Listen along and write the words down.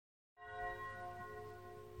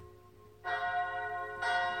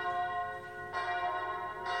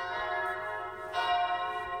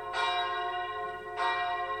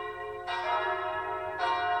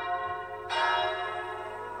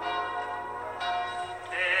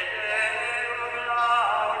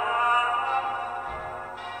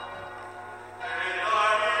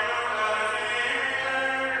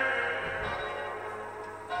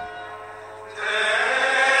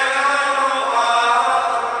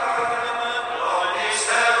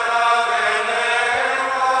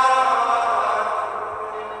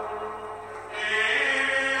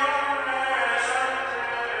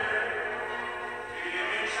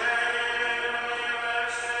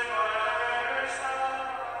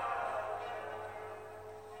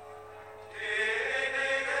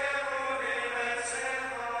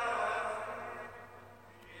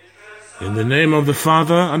In the name of the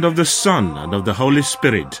Father, and of the Son, and of the Holy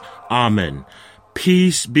Spirit. Amen.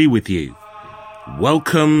 Peace be with you.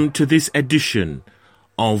 Welcome to this edition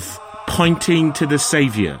of Pointing to the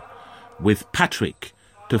Saviour with Patrick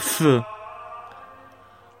de Feu.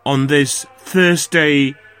 On this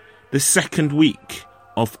Thursday, the second week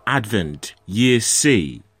of Advent, Year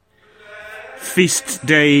C, feast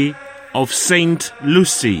day of Saint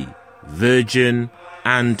Lucy, Virgin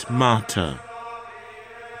and Martyr.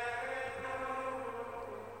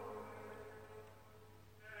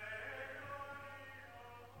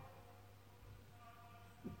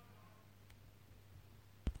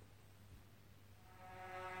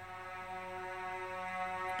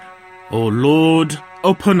 O Lord,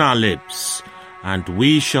 open our lips, and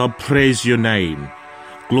we shall praise your name.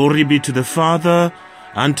 Glory be to the Father,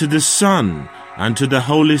 and to the Son, and to the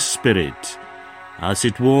Holy Spirit, as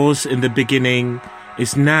it was in the beginning,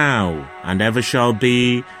 is now, and ever shall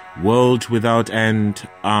be, world without end.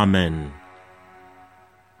 Amen.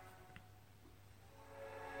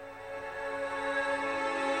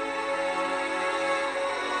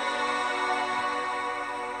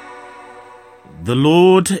 The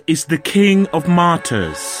Lord is the King of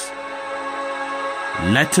martyrs.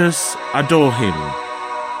 Let us adore him.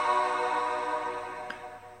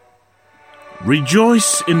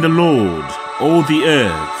 Rejoice in the Lord, all the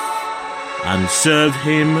earth, and serve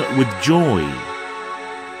him with joy.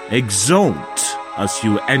 Exult as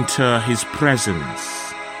you enter his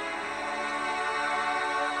presence.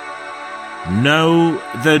 Know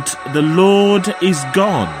that the Lord is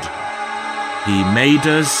God. He made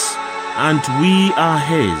us, and we are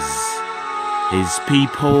his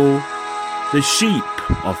people, the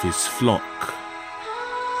sheep of his flock.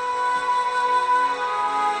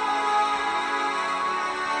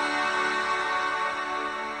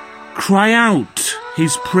 Cry out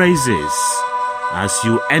his praises as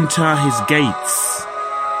you enter his gates.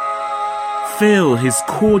 Fill his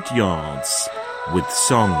courtyards with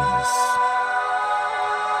songs.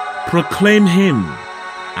 Proclaim him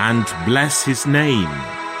and bless his name.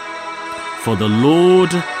 For the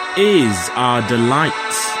Lord is our delight.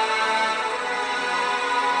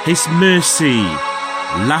 His mercy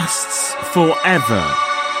lasts forever.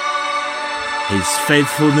 His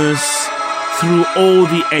faithfulness through all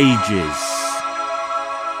the ages.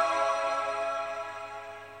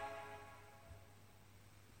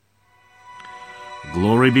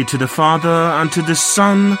 Glory be to the Father, and to the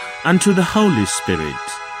Son, and to the Holy Spirit,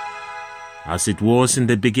 as it was in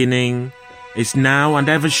the beginning, is now, and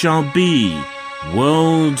ever shall be,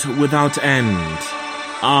 world without end.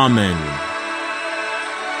 Amen.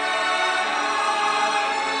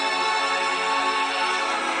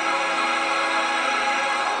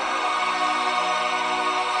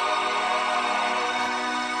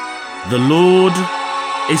 The Lord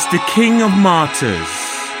is the King of martyrs.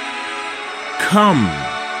 Come,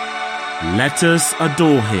 let us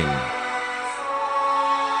adore him.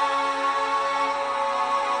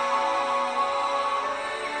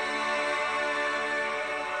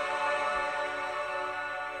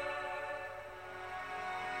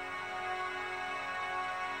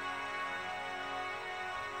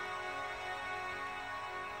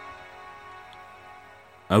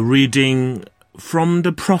 A reading from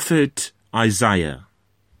the prophet Isaiah.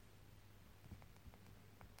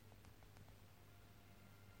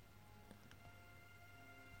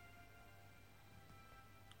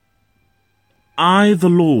 I, the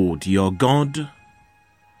Lord your God,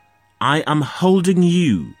 I am holding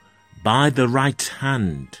you by the right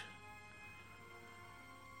hand.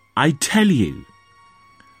 I tell you,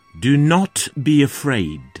 do not be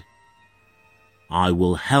afraid. I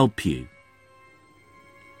will help you.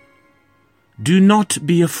 Do not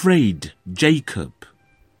be afraid, Jacob,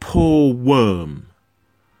 poor worm.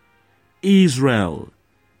 Israel,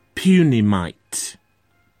 puny mite.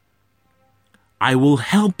 I will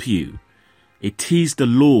help you. It is the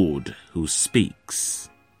Lord who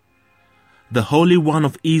speaks. The Holy One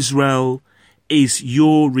of Israel is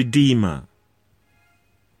your Redeemer.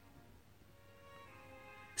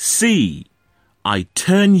 See, I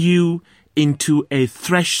turn you into a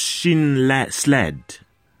threshing sled,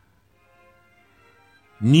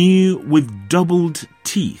 new with doubled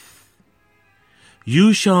teeth.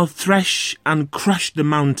 You shall thresh and crush the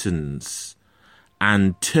mountains,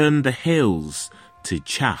 and turn the hills to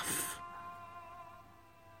chaff.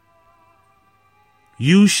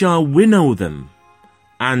 You shall winnow them,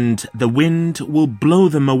 and the wind will blow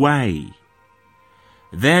them away.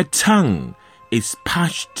 Their tongue is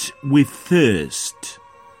parched with thirst.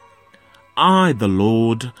 I, the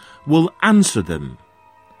Lord, will answer them.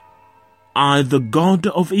 I, the God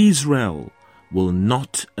of Israel, will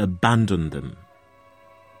not abandon them.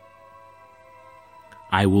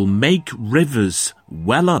 I will make rivers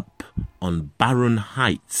well up on barren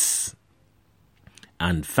heights,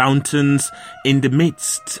 and fountains in the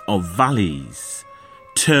midst of valleys,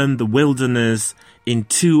 turn the wilderness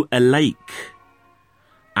into a lake,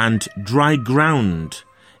 and dry ground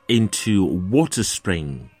into water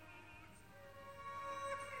spring.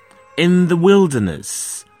 In the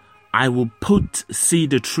wilderness I will put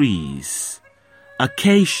cedar trees,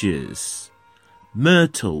 acacias,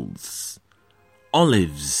 myrtles,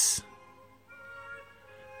 olives.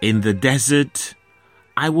 In the desert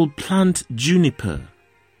I will plant juniper,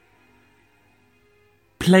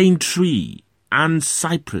 plane tree, and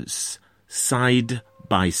cypress side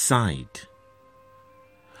by side,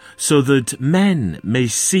 so that men may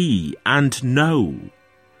see and know,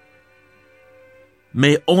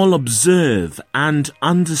 may all observe and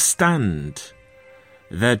understand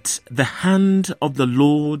that the hand of the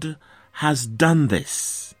Lord has done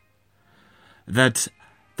this, that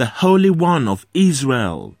the Holy One of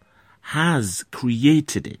Israel has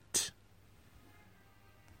created it.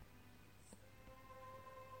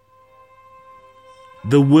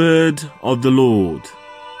 The word of the Lord.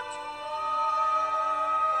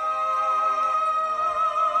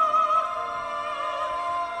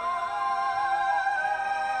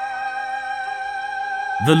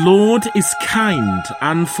 The Lord is kind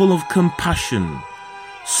and full of compassion,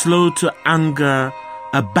 slow to anger,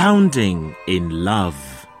 abounding in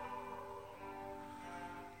love.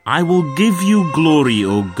 I will give you glory,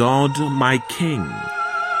 O God, my King.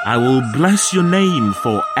 I will bless your name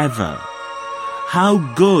forever. How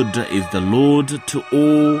good is the Lord to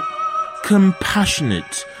all,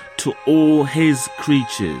 compassionate to all his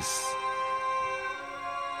creatures.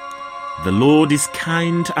 The Lord is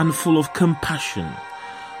kind and full of compassion,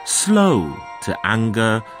 slow to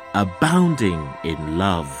anger, abounding in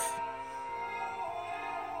love.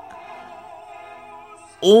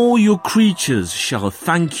 All your creatures shall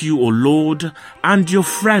thank you, O Lord, and your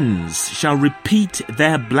friends shall repeat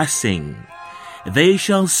their blessing. They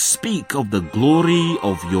shall speak of the glory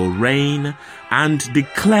of your reign and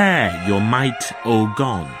declare your might, O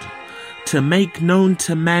God, to make known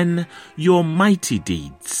to men your mighty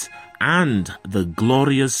deeds and the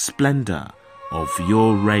glorious splendor of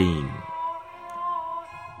your reign.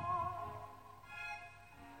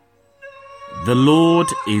 The Lord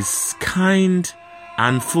is kind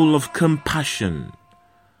and full of compassion,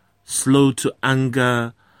 slow to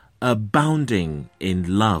anger, abounding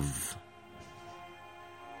in love.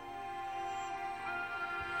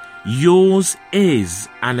 Yours is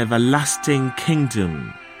an everlasting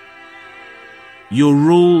kingdom. Your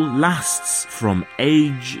rule lasts from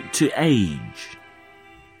age to age.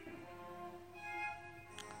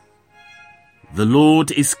 The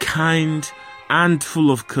Lord is kind and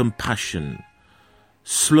full of compassion,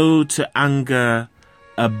 slow to anger,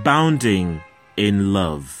 abounding in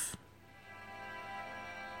love.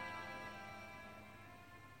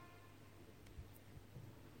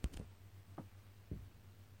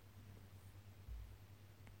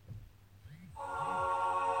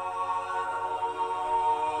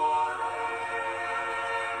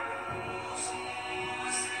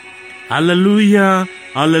 Alleluia,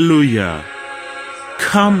 alleluia.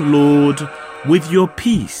 Come, Lord, with your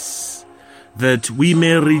peace, that we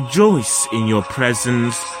may rejoice in your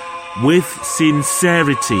presence with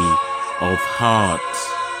sincerity of heart.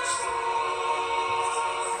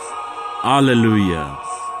 Alleluia.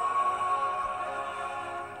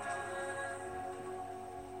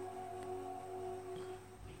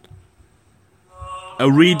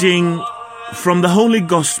 A reading from the Holy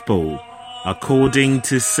Gospel according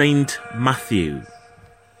to Saint Matthew.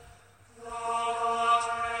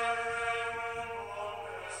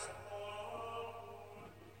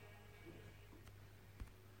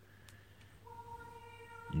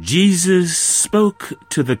 Jesus spoke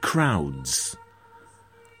to the crowds.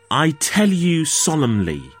 I tell you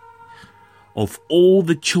solemnly, of all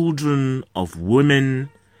the children of women,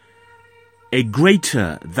 a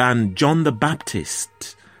greater than John the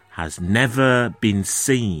Baptist has never been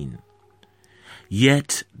seen.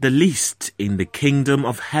 Yet the least in the kingdom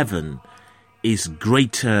of heaven is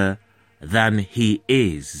greater than he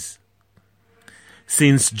is.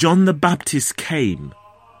 Since John the Baptist came,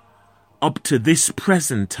 up to this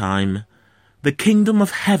present time, the kingdom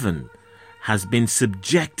of heaven has been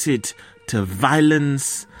subjected to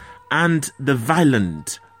violence, and the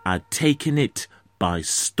violent are taking it by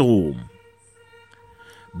storm.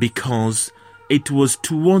 Because it was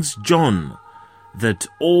towards John that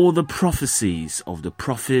all the prophecies of the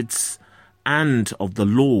prophets and of the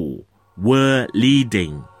law were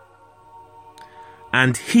leading.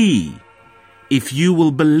 And he, if you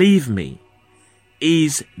will believe me,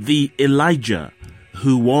 is the Elijah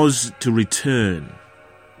who was to return.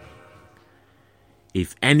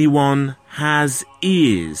 If anyone has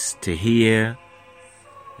ears to hear,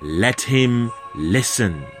 let him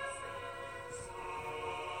listen.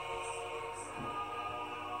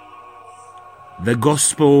 The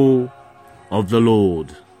Gospel of the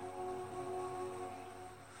Lord.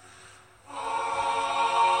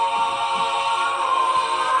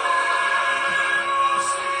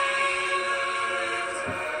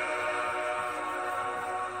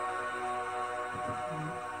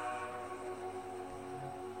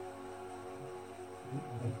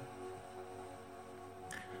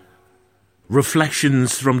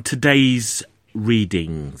 Reflections from today's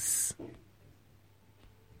readings.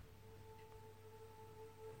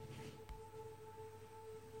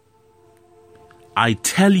 I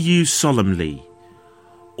tell you solemnly,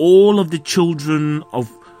 all of the children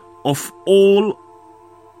of all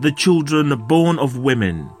the children born of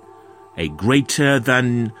women, a greater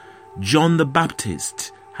than John the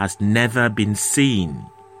Baptist has never been seen.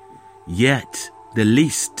 Yet the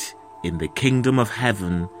least in the kingdom of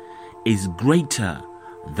heaven is greater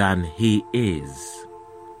than he is.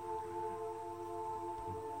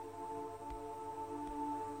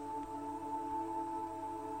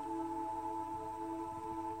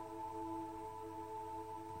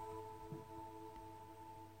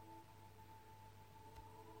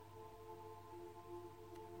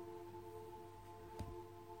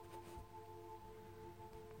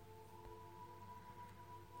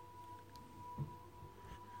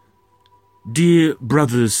 Dear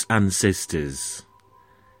brothers and sisters,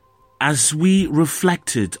 as we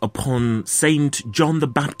reflected upon Saint John the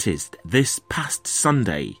Baptist this past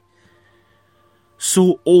Sunday,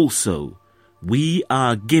 so also we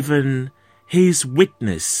are given his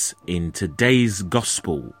witness in today's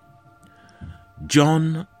Gospel.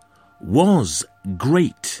 John was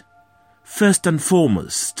great, first and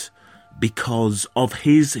foremost, because of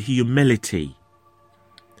his humility.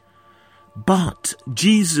 But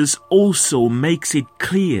Jesus also makes it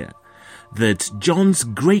clear that John's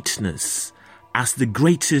greatness as the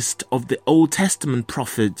greatest of the Old Testament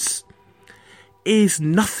prophets is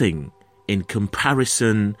nothing in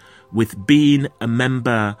comparison with being a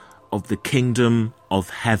member of the kingdom of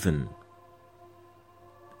heaven.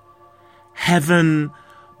 Heaven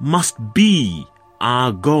must be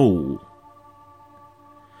our goal.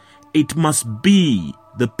 It must be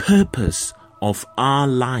the purpose of our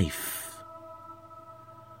life.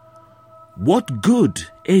 What good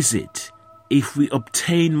is it if we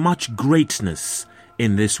obtain much greatness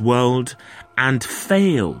in this world and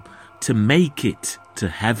fail to make it to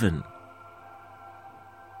heaven?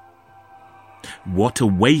 What a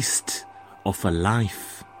waste of a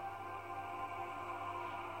life.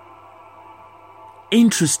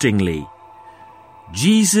 Interestingly,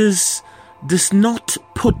 Jesus does not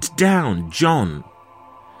put down John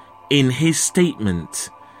in his statement,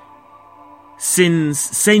 since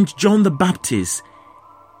Saint John the Baptist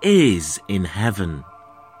is in heaven.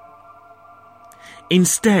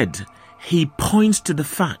 Instead, he points to the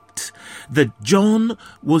fact that John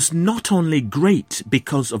was not only great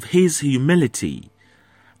because of his humility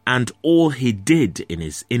and all he did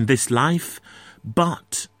in this life,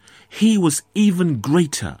 but he was even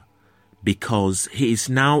greater because he is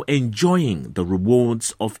now enjoying the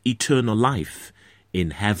rewards of eternal life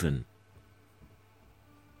in heaven.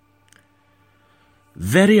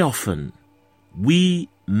 Very often, we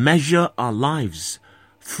measure our lives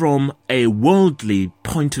from a worldly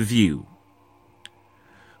point of view.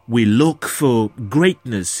 We look for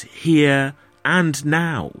greatness here and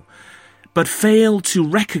now, but fail to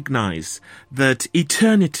recognize that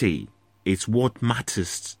eternity is what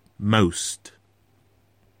matters most.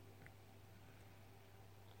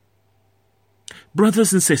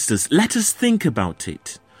 Brothers and sisters, let us think about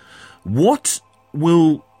it. What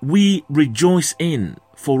will we rejoice in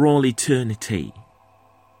for all eternity?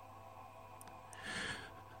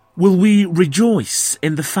 Will we rejoice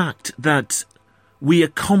in the fact that we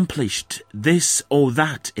accomplished this or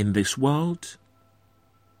that in this world?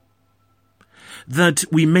 That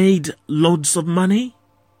we made loads of money?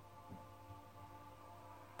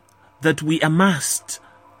 That we amassed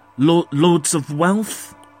loads of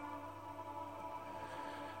wealth?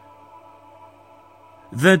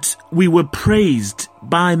 That we were praised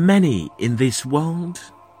by many in this world?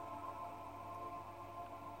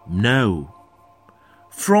 No.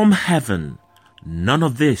 From heaven, none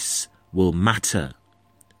of this will matter.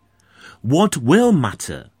 What will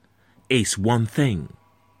matter is one thing,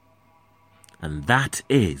 and that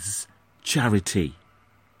is charity.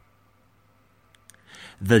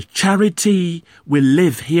 The charity we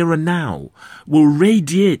live here and now will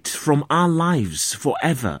radiate from our lives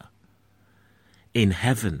forever in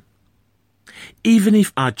heaven. Even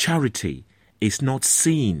if our charity is not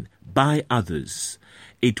seen by others,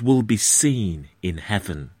 it will be seen in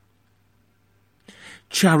heaven.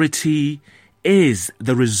 Charity is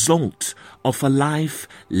the result of a life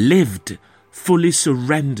lived fully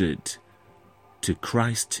surrendered to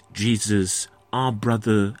Christ Jesus, our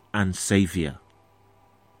brother and Saviour.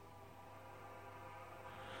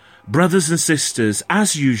 Brothers and sisters,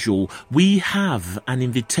 as usual, we have an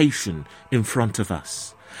invitation in front of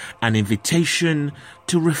us. An invitation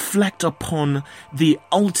to reflect upon the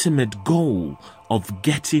ultimate goal of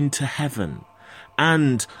getting to heaven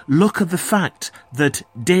and look at the fact that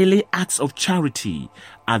daily acts of charity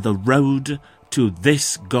are the road to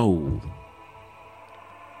this goal.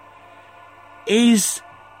 Is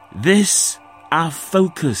this our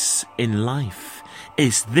focus in life?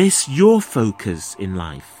 Is this your focus in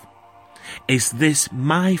life? Is this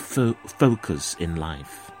my focus in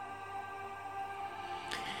life?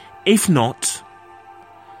 If not,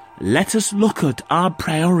 let us look at our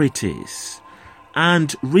priorities and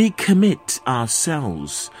recommit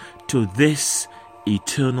ourselves to this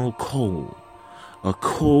eternal call, a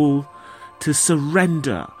call to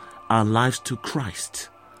surrender our lives to Christ,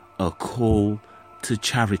 a call to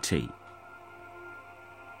charity.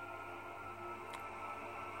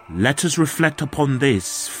 Let us reflect upon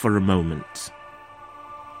this for a moment.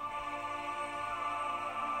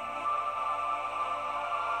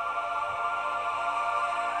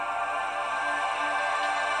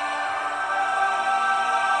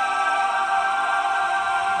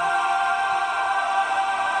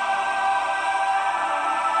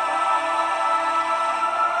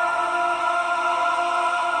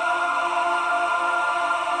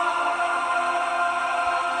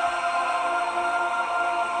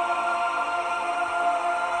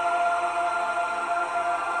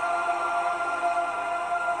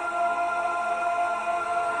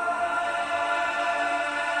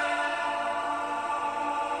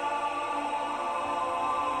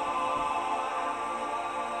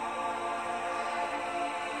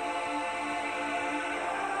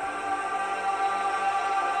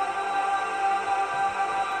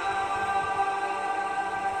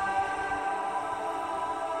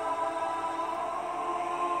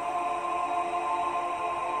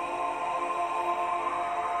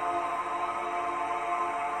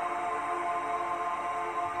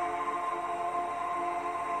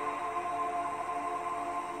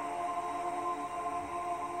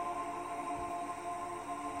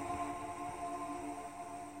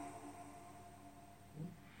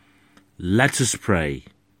 Let us pray.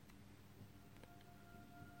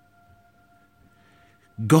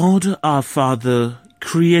 God our Father,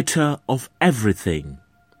 creator of everything,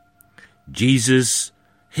 Jesus,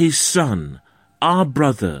 his Son, our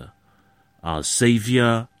brother, our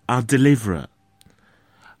Saviour, our deliverer,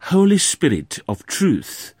 Holy Spirit of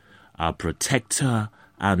truth, our protector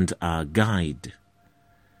and our guide.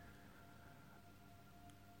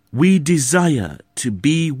 We desire to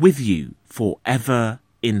be with you forever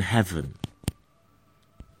in heaven.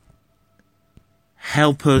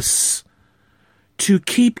 Help us to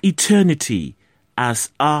keep eternity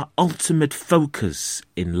as our ultimate focus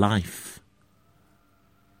in life.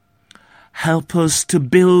 Help us to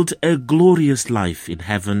build a glorious life in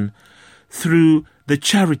heaven through the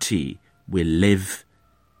charity we live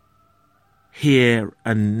here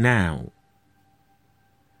and now.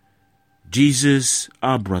 Jesus,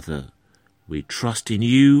 our brother, we trust in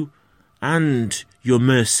you and your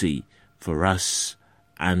mercy for us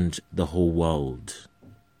and the whole world.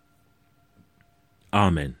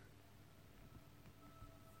 Amen.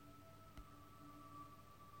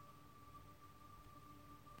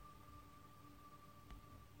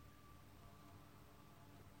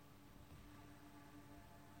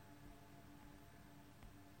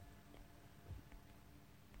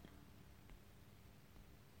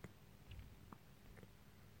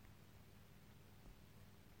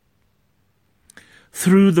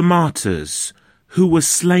 Through the martyrs who were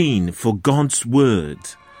slain for God's word,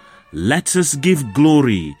 let us give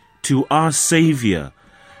glory to our Saviour,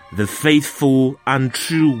 the faithful and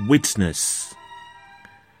true witness.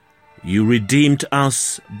 You redeemed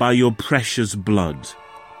us by your precious blood.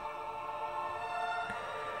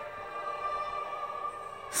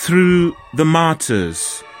 Through the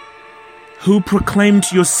martyrs who proclaimed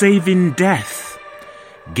your saving death,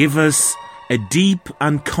 give us a deep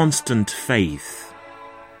and constant faith.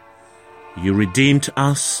 You redeemed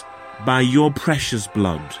us by your precious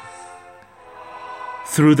blood.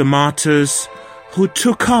 Through the martyrs who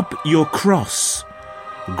took up your cross,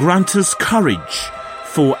 grant us courage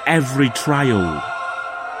for every trial.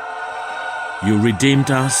 You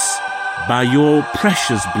redeemed us by your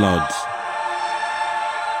precious blood.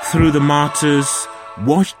 Through the martyrs,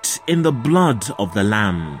 washed in the blood of the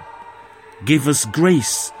Lamb, give us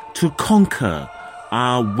grace to conquer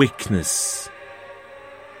our weakness.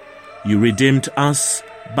 You redeemed us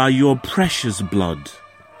by your precious blood.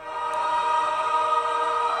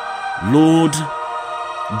 Lord,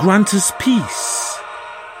 grant us peace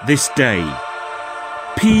this day,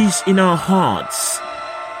 peace in our hearts,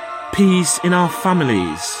 peace in our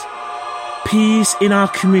families, peace in our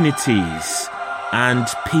communities, and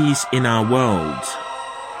peace in our world.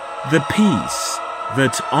 The peace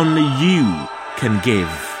that only you can give.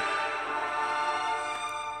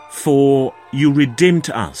 For you redeemed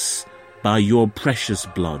us by your precious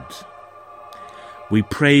blood. We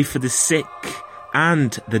pray for the sick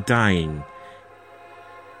and the dying.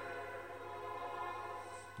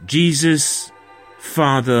 Jesus,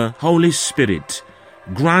 Father, Holy Spirit,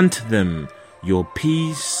 grant them your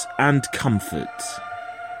peace and comfort.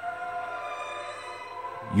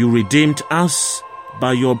 You redeemed us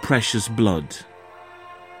by your precious blood.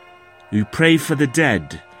 We pray for the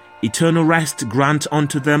dead. Eternal rest grant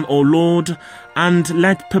unto them, O Lord, and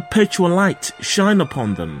let perpetual light shine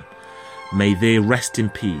upon them. May they rest in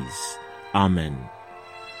peace. Amen.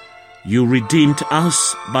 You redeemed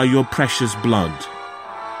us by your precious blood.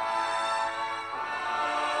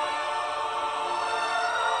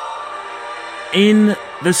 In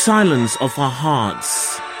the silence of our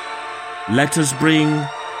hearts, let us bring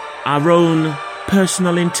our own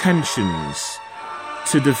personal intentions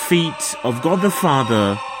to the feet of God the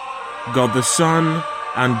Father, God the Son,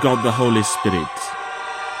 and God the Holy Spirit.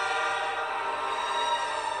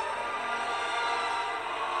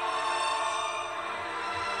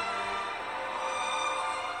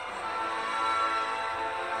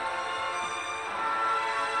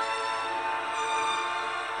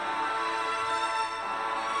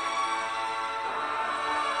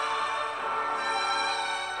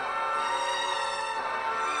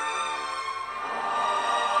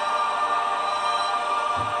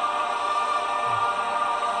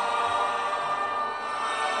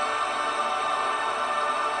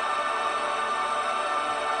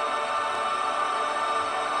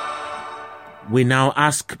 We now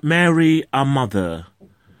ask Mary, our Mother,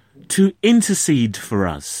 to intercede for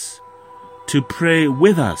us, to pray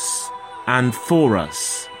with us and for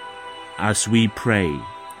us as we pray.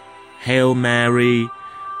 Hail Mary,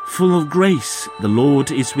 full of grace, the Lord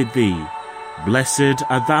is with thee. Blessed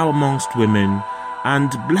art thou amongst women, and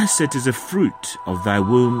blessed is the fruit of thy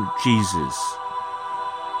womb, Jesus.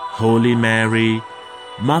 Holy Mary,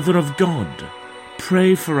 Mother of God,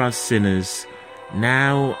 pray for us sinners,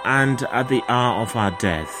 now and at the hour of our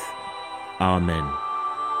death. Amen.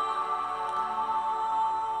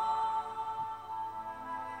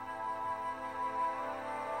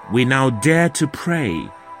 We now dare to pray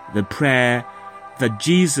the prayer that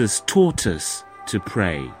Jesus taught us to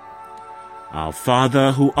pray. Our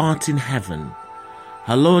Father who art in heaven,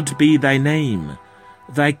 hallowed be thy name.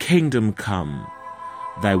 Thy kingdom come.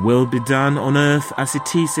 Thy will be done on earth as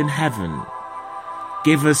it is in heaven.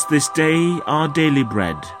 Give us this day our daily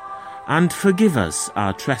bread, and forgive us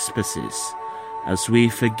our trespasses, as we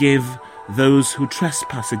forgive those who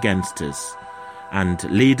trespass against us. And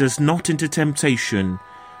lead us not into temptation,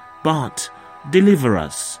 but deliver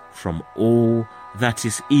us from all that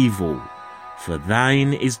is evil. For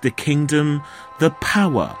thine is the kingdom, the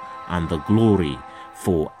power, and the glory,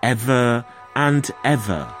 for ever and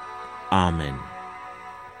ever. Amen.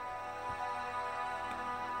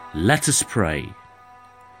 Let us pray.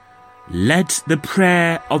 Let the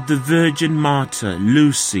prayer of the Virgin Martyr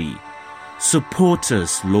Lucy support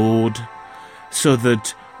us, Lord, so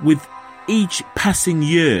that with each passing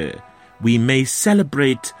year we may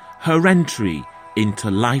celebrate her entry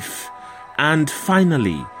into life and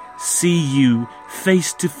finally see you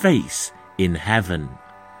face to face in heaven.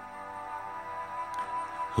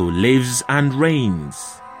 Who lives and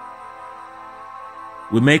reigns.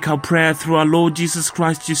 We make our prayer through our Lord Jesus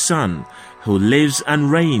Christ, your Son, who lives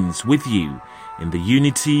and reigns with you in the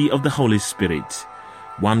unity of the Holy Spirit,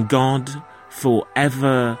 one God, for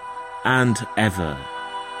ever and ever.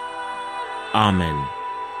 Amen.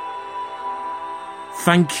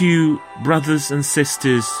 Thank you, brothers and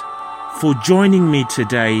sisters, for joining me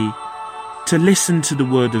today to listen to the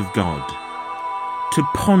Word of God, to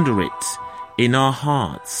ponder it in our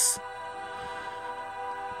hearts,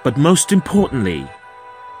 but most importantly,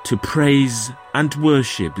 to praise and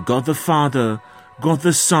worship God the Father, God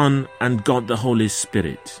the Son, and God the Holy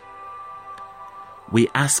Spirit. We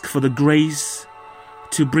ask for the grace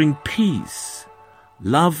to bring peace,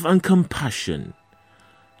 love and compassion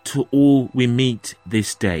to all we meet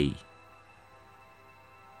this day.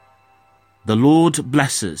 The Lord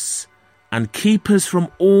bless us and keep us from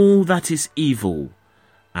all that is evil,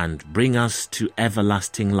 and bring us to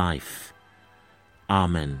everlasting life.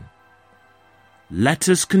 Amen. Let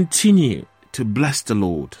us continue to bless the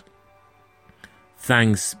Lord.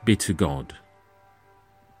 Thanks be to God.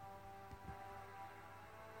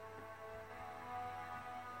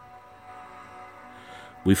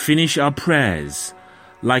 We finish our prayers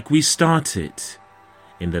like we started,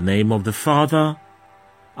 in the name of the Father,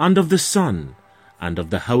 and of the Son, and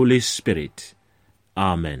of the Holy Spirit.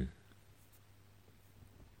 Amen.